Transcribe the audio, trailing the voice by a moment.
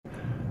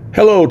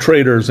Hello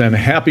traders, and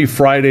happy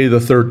Friday the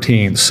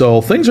 13th.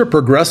 So things are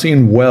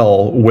progressing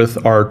well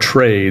with our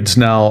trades.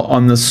 Now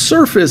on the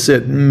surface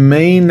it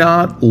may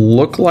not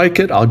look like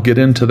it. I'll get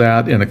into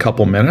that in a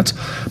couple minutes.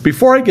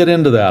 Before I get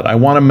into that, I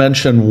want to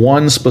mention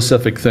one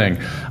specific thing.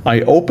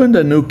 I opened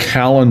a new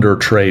calendar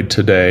trade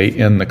today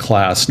in the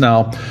class.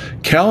 Now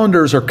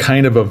calendars are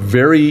kind of a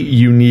very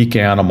unique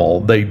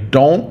animal. They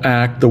don't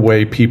act the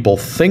way people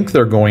think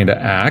they're going to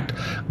act.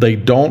 They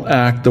don't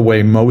act the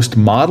way most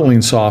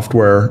modeling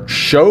software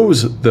shows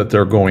that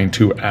they're going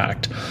to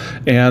act.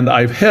 And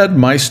I've had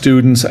my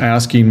students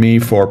asking me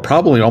for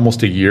probably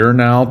almost a year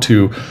now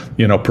to,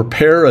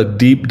 prepare a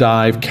deep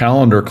dive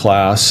calendar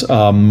class,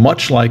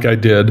 much like I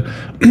did,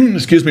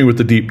 excuse me, with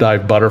the deep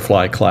dive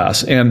butterfly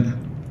class. And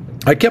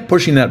I kept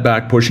pushing that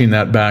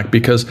back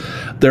because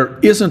there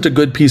isn't a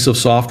good piece of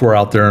software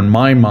out there in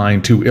my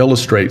mind to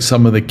illustrate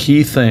some of the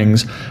key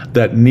things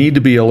that need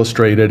to be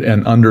illustrated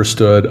and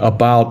understood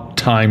about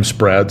time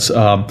spreads,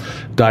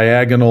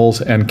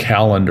 diagonals, and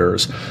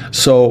calendars.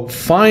 So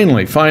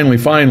finally,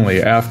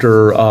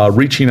 after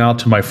reaching out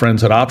to my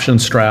friends at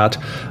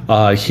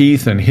optionstrat,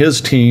 Heath and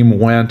his team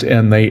went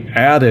and they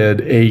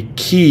added a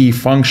key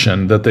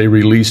function that they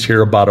released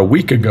here about a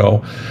week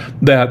ago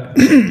that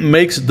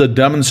makes the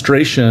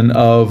demonstration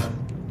of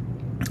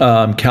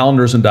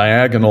calendars and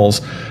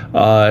diagonals,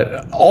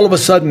 all of a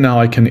sudden now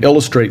I can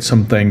illustrate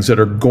some things that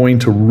are going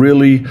to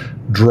really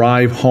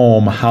drive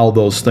home how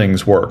those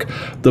things work.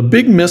 The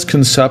big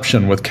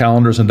misconception with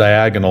calendars and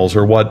diagonals,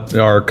 or what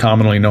are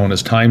commonly known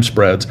as time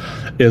spreads,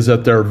 is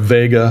that they're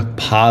vega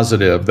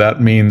positive.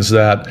 That means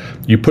that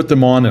you put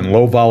them on in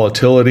low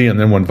volatility, and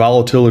then when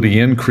volatility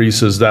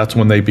increases, that's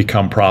when they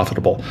become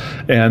profitable.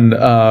 And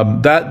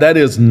that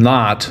is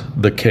not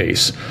the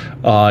case.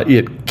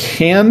 It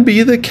can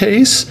be the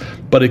case,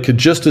 but it could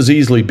just as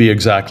easily be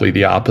exactly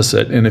the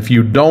opposite. And if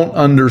you don't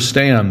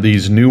understand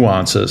these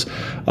nuances,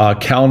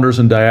 calendars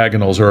and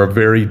diagonals are a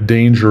very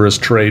dangerous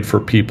trade for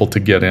people to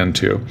get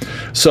into.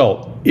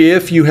 So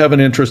if you have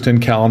an interest in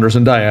calendars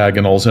and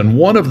diagonals, and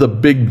one of the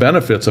big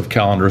benefits of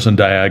calendars and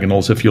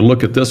diagonals, if you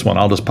look at this one,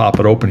 I'll just pop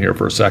it open here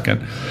for a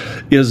second,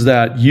 is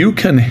that you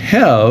can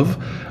have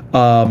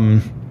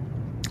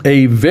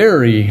a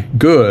very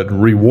good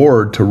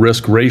reward to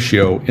risk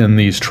ratio in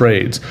these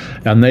trades,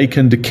 and they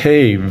can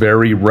decay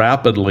very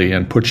rapidly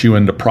and put you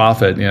into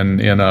profit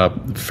in a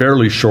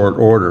fairly short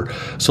order.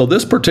 So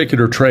this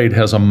particular trade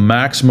has a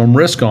maximum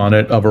risk on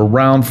it of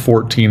around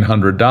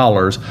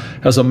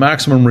 $1,400, has a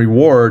maximum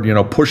reward,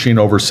 pushing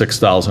over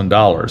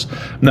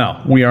 $6,000.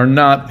 Now, we are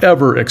not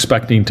ever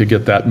expecting to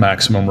get that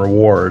maximum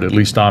reward, at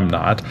least I'm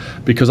not,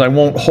 because I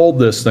won't hold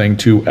this thing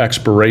to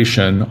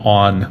expiration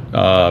on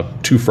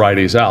 2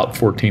 Fridays out,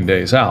 14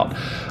 days out.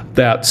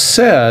 That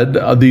said,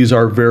 these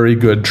are very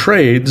good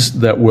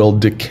trades that will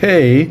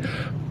decay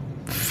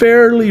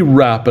fairly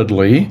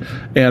rapidly,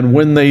 and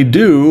when they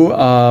do,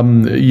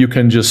 you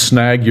can just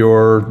snag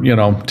your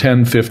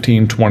 10,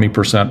 15,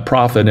 20%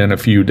 profit in a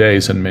few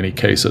days in many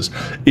cases,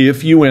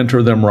 if you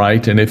enter them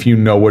right and if you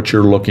know what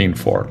you're looking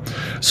for.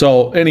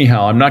 So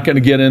anyhow, I'm not going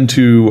to get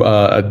into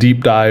a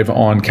deep dive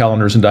on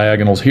calendars and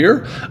diagonals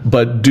here,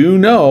 but do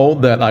know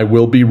that I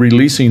will be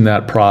releasing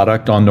that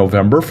product on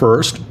November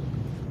 1st.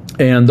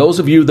 And those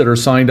of you that are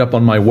signed up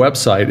on my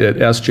website at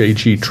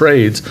SJG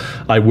Trades,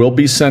 I will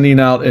be sending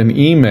out an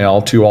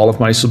email to all of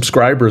my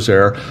subscribers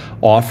there,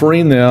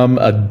 offering them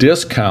a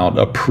discount,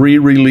 a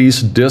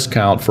pre-release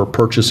discount for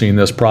purchasing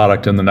this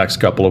product in the next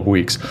couple of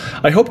weeks.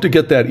 I hope to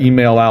get that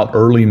email out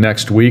early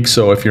next week,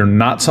 so if you're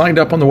not signed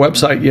up on the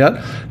website yet,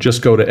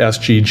 just go to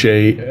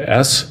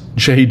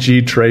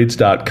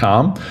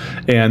sjgtrades.com,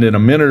 and in a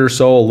minute or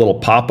so, a little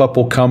pop-up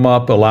will come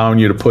up allowing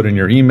you to put in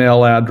your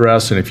email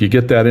address, and if you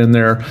get that in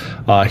there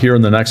here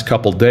in the next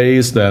couple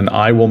days, then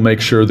I will make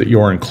sure that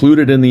you're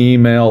included in the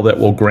email that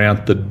will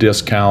grant the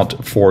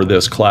discount for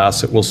this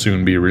class that will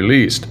soon be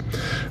released.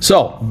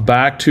 So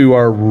back to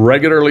our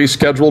regularly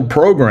scheduled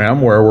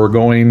program where we're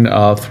going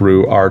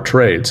through our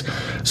trades.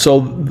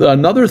 So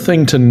another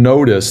thing to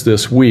notice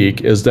this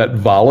week is that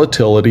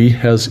volatility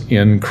has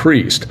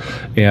increased,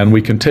 and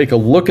we can take a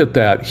look at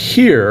that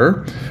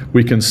here.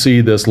 We can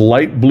see this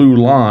light blue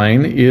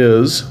line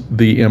is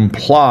the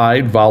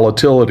implied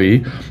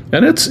volatility,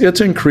 and it's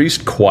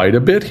increased quite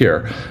a bit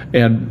here.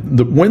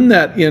 And when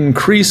that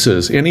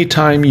increases,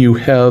 anytime you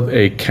have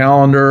a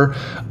calendar,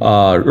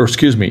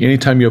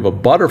 anytime you have a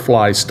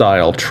butterfly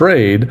style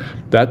trade,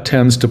 that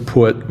tends to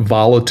put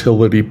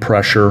volatility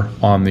pressure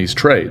on these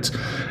trades.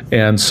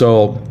 And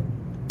so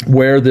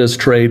where this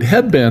trade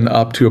had been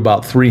up to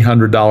about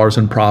 $300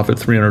 in profit,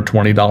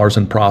 $320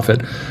 in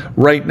profit,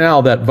 right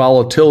now that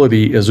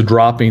volatility is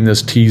dropping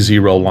this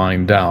T0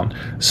 line down.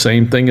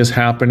 Same thing is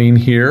happening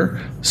here,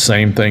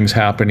 same thing's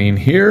happening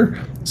here,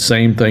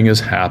 same thing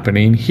is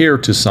happening here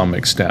to some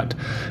extent.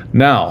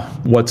 Now,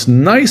 what's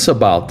nice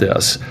about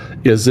this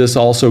is this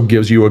also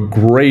gives you a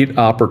great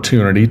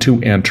opportunity to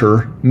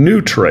enter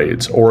new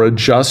trades or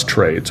adjust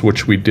trades,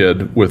 which we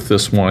did with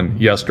this one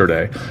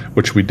yesterday,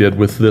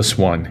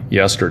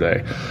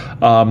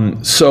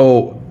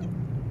 So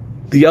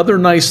The other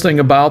nice thing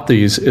about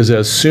these is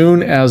as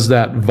soon as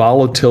that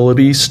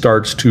volatility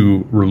starts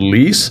to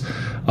release,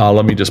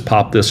 let me just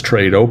pop this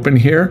trade open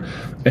here,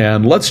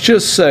 and let's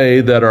just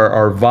say that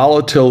our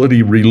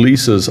volatility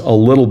releases a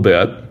little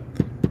bit.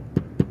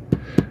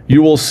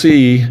 You will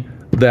see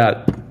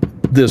that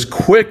this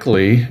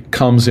quickly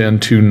comes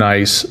into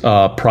nice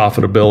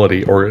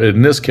profitability, or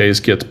in this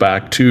case gets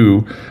back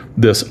to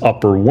this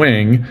upper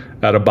wing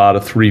at about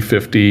a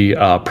 350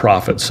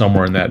 profit,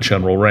 somewhere in that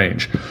general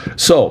range.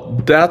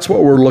 So that's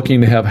what we're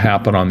looking to have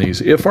happen on these.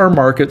 If our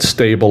market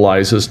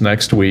stabilizes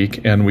next week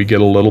and we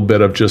get a little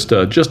bit of just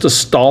a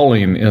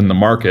stalling in the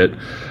market,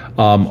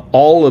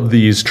 all of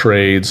these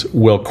trades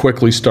will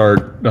quickly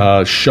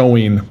start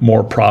showing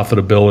more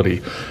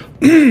profitability.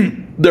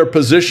 They're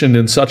positioned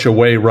in such a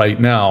way right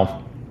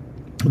now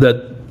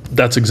that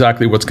that's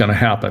exactly what's going to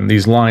happen.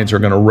 These lines are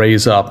going to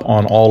raise up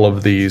on all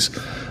of these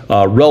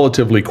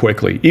relatively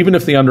quickly, even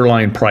if the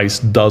underlying price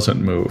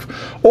doesn't move.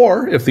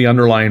 Or if the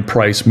underlying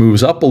price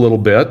moves up a little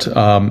bit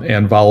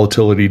and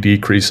volatility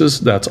decreases,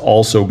 that's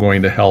also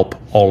going to help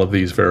all of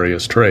these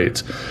various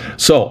trades.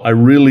 So I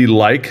really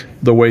like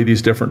the way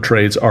these different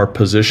trades are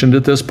positioned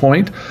at this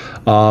point.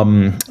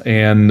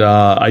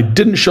 I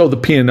didn't show the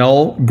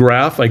P&L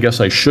graph. I guess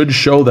I should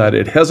show that.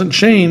 It hasn't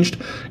changed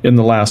in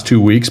the last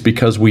 2 weeks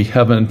because we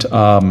haven't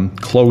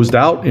closed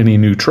out any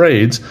new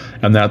trades,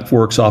 and that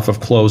works off of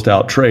closed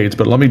out trades.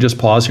 But let me just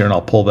pause here and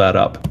I'll pull that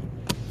up.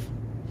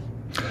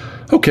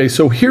 Okay,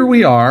 so here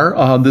we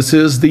are. This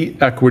is the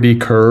equity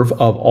curve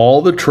of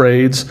all the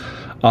trades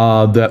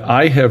that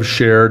I have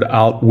shared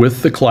out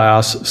with the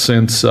class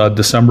since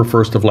December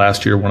 1st of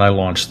last year when I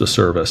launched the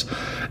service.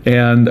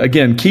 And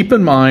again, keep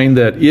in mind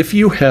that if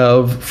you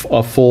have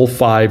a full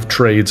 5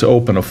 trades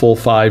open, a full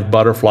 5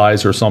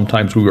 butterflies, or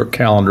sometimes we work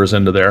calendars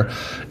into there,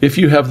 if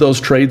you have those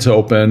trades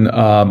open,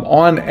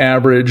 on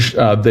average,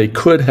 they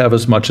could have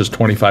as much as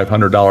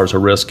 $2,500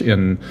 of risk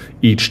in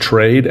each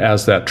trade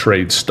as that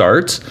trade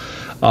starts.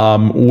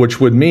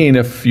 Which would mean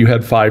if you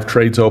had 5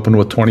 trades open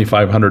with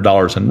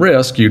 $2,500 in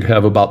risk, you'd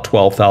have about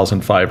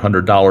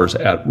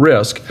 $12,500 at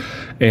risk.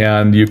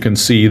 And you can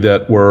see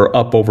that we're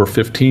up over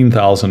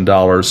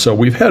 $15,000. So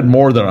we've had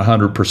more than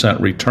 100%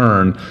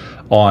 return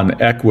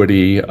on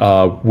equity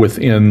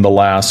within the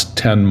last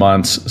 10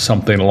 months,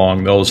 something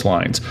along those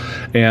lines.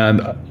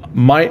 And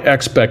my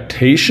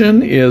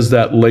expectation is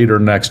that later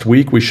next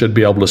week, we should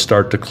be able to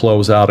start to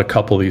close out a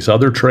couple of these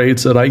other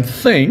trades that I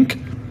think,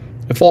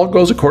 if all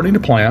goes according to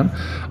plan,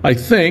 I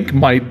think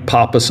might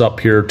pop us up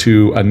here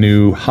to a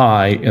new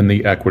high in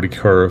the equity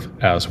curve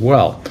as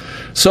well.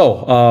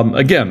 So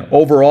again,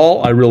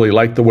 overall, I really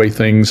like the way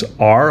things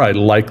are. I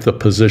like the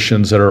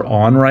positions that are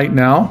on right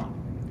now.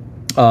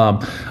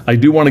 I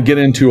do want to get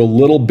into a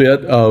little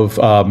bit of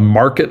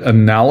market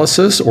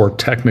analysis or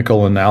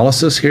technical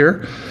analysis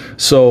here.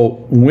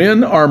 So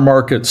when our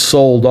market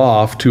sold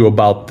off to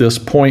about this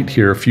point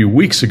here a few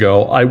weeks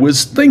ago, I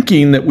was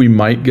thinking that we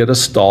might get a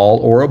stall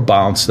or a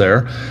bounce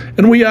there,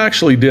 and we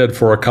actually did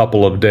for a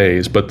couple of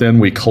days, but then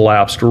we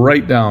collapsed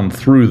right down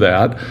through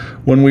that.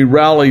 When we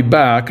rallied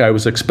back, I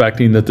was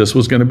expecting that this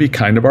was going to be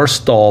kind of our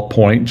stall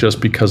point just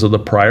because of the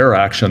prior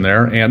action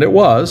there, and it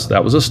was.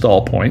 That was a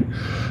stall point.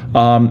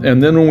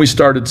 And then when we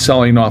started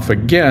selling off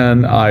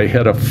again, I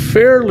had a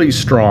fairly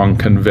strong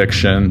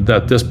conviction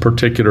that this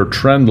particular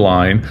trend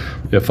line,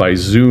 if I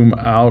zoom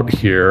out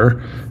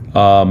here,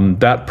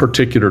 that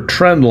particular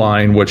trend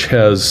line, which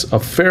has a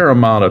fair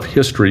amount of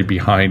history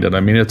behind it.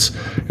 I mean, it's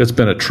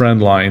been a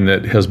trend line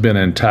that has been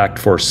intact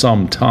for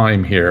some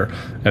time here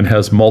and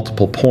has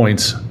multiple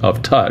points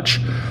of touch,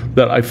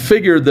 that I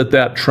figured that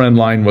that trend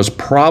line was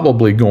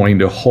probably going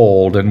to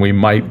hold and we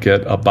might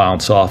get a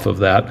bounce off of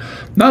that.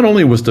 Not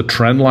only was the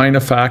trend line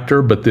a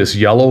factor, but this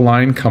yellow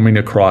line coming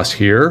across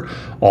here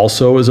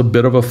also is a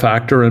bit of a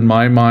factor in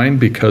my mind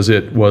because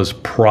it was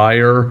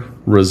prior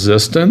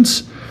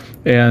resistance.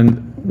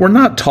 And we're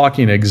not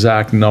talking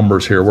exact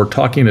numbers here. We're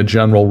talking a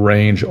general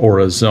range or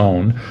a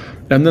zone.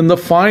 And then the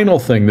final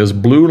thing, this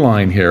blue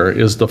line here,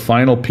 is the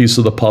final piece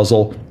of the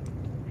puzzle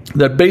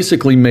that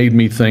basically made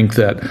me think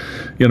that,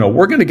 you know,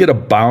 we're going to get a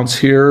bounce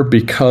here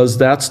because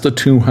that's the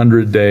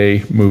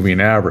 200-day moving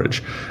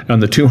average.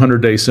 And the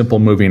 200-day simple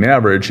moving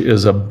average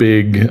is a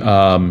big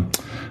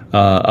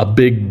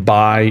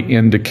buy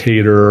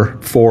indicator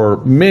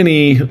for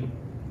many,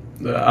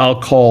 I'll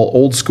call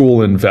old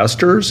school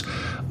investors.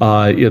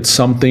 It's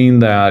something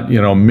that,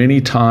 you know,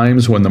 many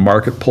times when the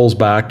market pulls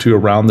back to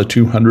around the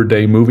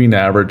 200-day moving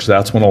average,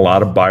 that's when a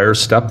lot of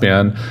buyers step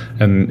in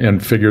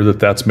and figure that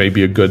that's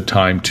maybe a good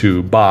time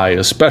to buy,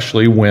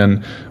 especially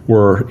when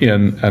we're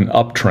in an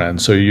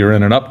uptrend. So you're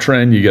in an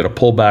uptrend, you get a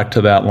pullback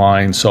to that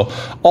line. So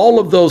all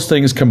of those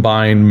things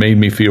combined made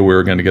me feel we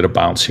were going to get a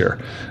bounce here.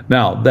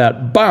 Now,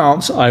 that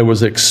bounce, I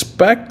was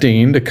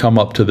expecting to come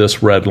up to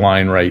this red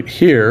line right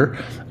here,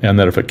 and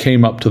that if it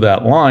came up to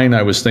that line,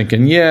 I was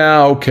thinking,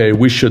 yeah, okay,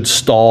 we should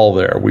stall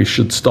there. We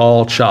should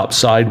stall, chop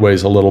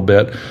sideways a little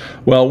bit.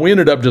 Well, we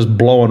ended up just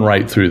blowing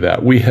right through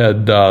that. We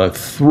had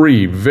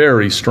 3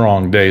 very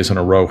strong days in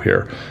a row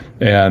here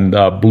and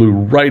blew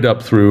right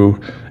up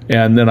through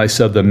And then I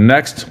said the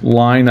next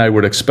line I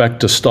would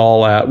expect to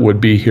stall at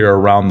would be here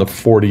around the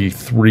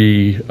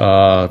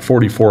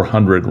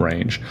 4,400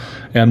 range.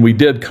 And we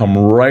did come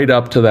right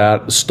up to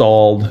that,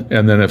 stalled,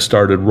 and then have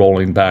started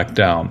rolling back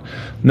down.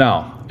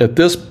 Now, at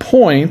this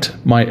point,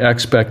 my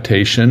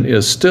expectation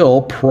is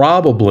still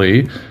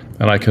probably,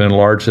 and I can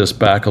enlarge this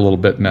back a little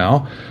bit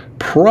now,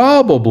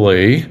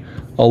 probably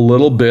a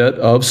little bit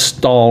of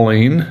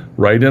stalling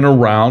right in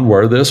around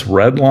where this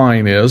red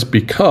line is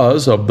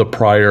because of the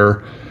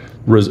prior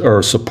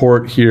or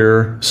support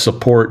here.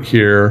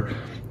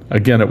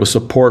 Again, it was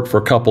support for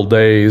a couple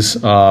days,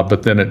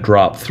 but then it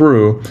dropped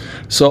through.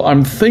 So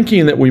I'm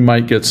thinking that we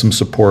might get some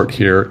support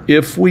here.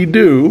 If we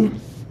do,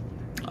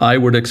 I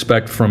would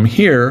expect from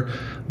here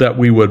that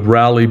we would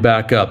rally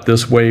back up.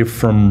 This wave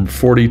from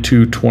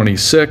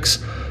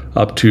 42.26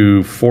 up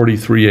to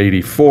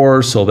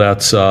 43.84. So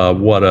that's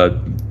what, a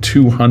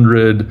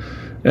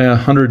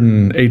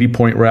 180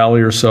 point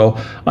rally or so.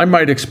 I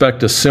might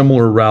expect a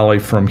similar rally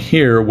from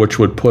here, which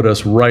would put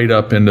us right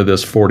up into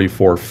this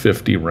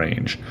 44.50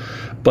 range.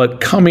 But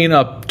coming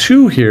up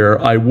to here,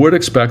 I would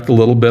expect a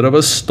little bit of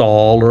a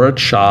stall or a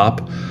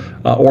chop,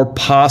 or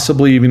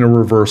possibly even a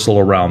reversal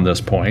around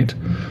this point.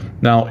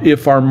 Now,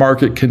 if our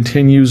market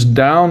continues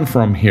down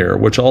from here,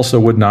 which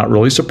also would not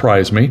really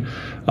surprise me,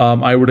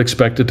 I would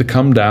expect it to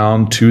come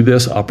down to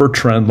this upper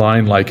trend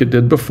line like it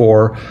did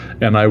before,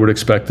 and I would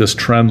expect this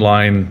trend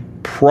line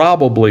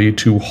probably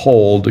to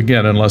hold,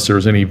 again, unless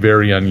there's any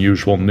very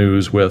unusual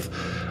news with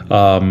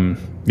war,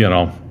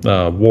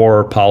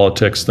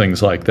 politics,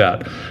 things like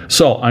that.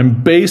 So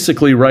I'm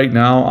basically right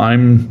now,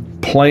 I'm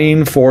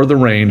playing for the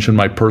range in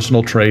my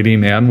personal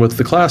trading and with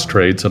the class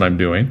trades that I'm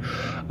doing.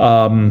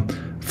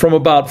 From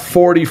about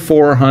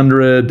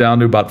 4,400 down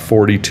to about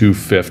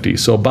 4,250.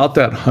 So about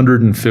that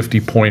 150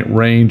 point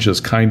range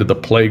is kind of the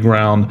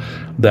playground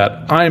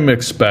that I'm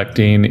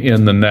expecting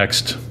in the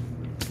next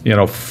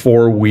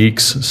 4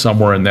 weeks,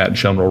 somewhere in that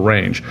general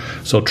range.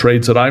 So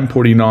trades that I'm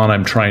putting on,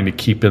 I'm trying to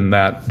keep in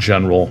that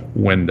general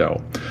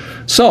window.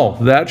 So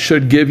that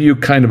should give you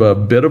kind of a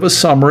bit of a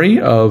summary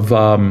of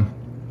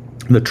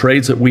the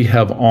trades that we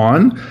have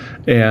on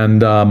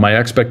and my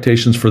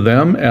expectations for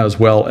them, as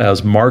well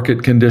as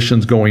market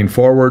conditions going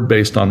forward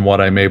based on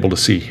what I'm able to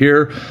see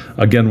here.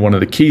 Again, one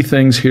of the key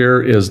things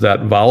here is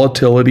that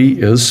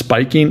volatility is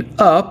spiking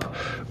up,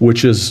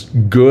 which is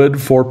good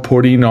for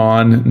putting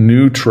on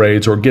new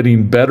trades or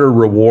getting better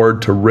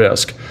reward to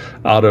risk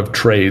out of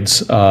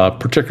trades,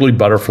 particularly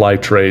butterfly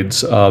trades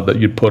that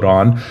you'd put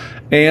on,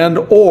 and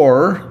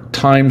or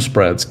time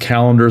spreads,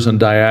 calendars, and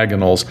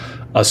diagonals,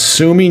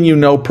 assuming you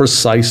know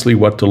precisely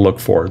what to look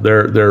for.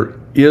 There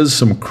is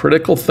some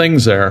critical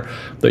things there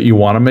that you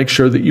want to make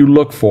sure that you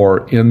look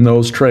for in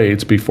those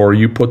trades before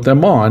you put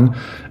them on.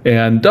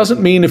 And doesn't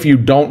mean if you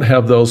don't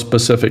have those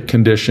specific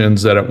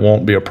conditions that it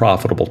won't be a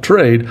profitable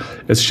trade.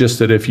 It's just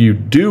that if you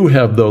do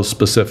have those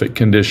specific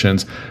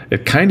conditions,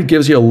 it kind of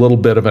gives you a little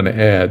bit of an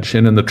edge.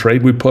 And in the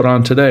trade we put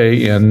on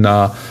today in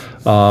the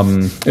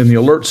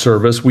alert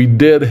service, we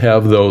did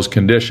have those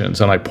conditions,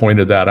 and I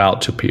pointed that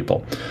out to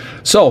people.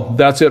 So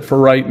that's it for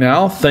right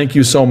now. Thank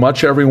you so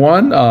much,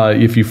 everyone.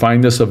 If you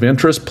find this of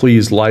interest,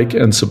 please like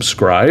and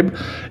subscribe.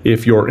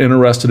 If you're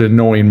interested in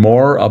knowing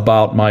more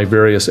about my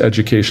various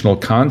educational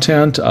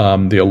content,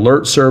 the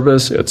alert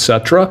service,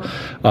 etc.,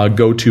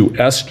 go to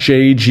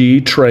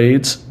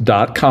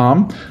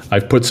sjgtrades.com.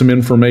 I've put some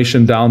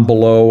information down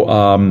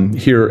below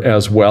here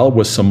as well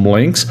with some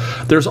links.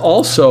 There's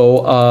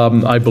also,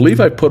 I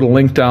believe I put a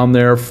link down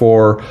there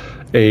for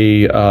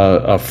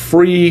a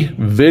free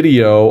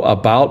video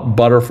about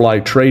butterfly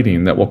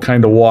trading that will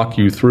kind of walk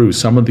you through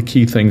some of the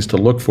key things to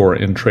look for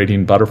in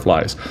trading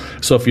butterflies.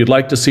 So if you'd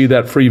like to see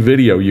that free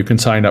video, you can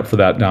sign up for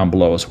that down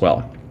below as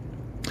well.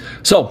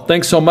 So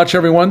thanks so much,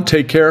 everyone.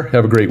 Take care.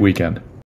 Have a great weekend.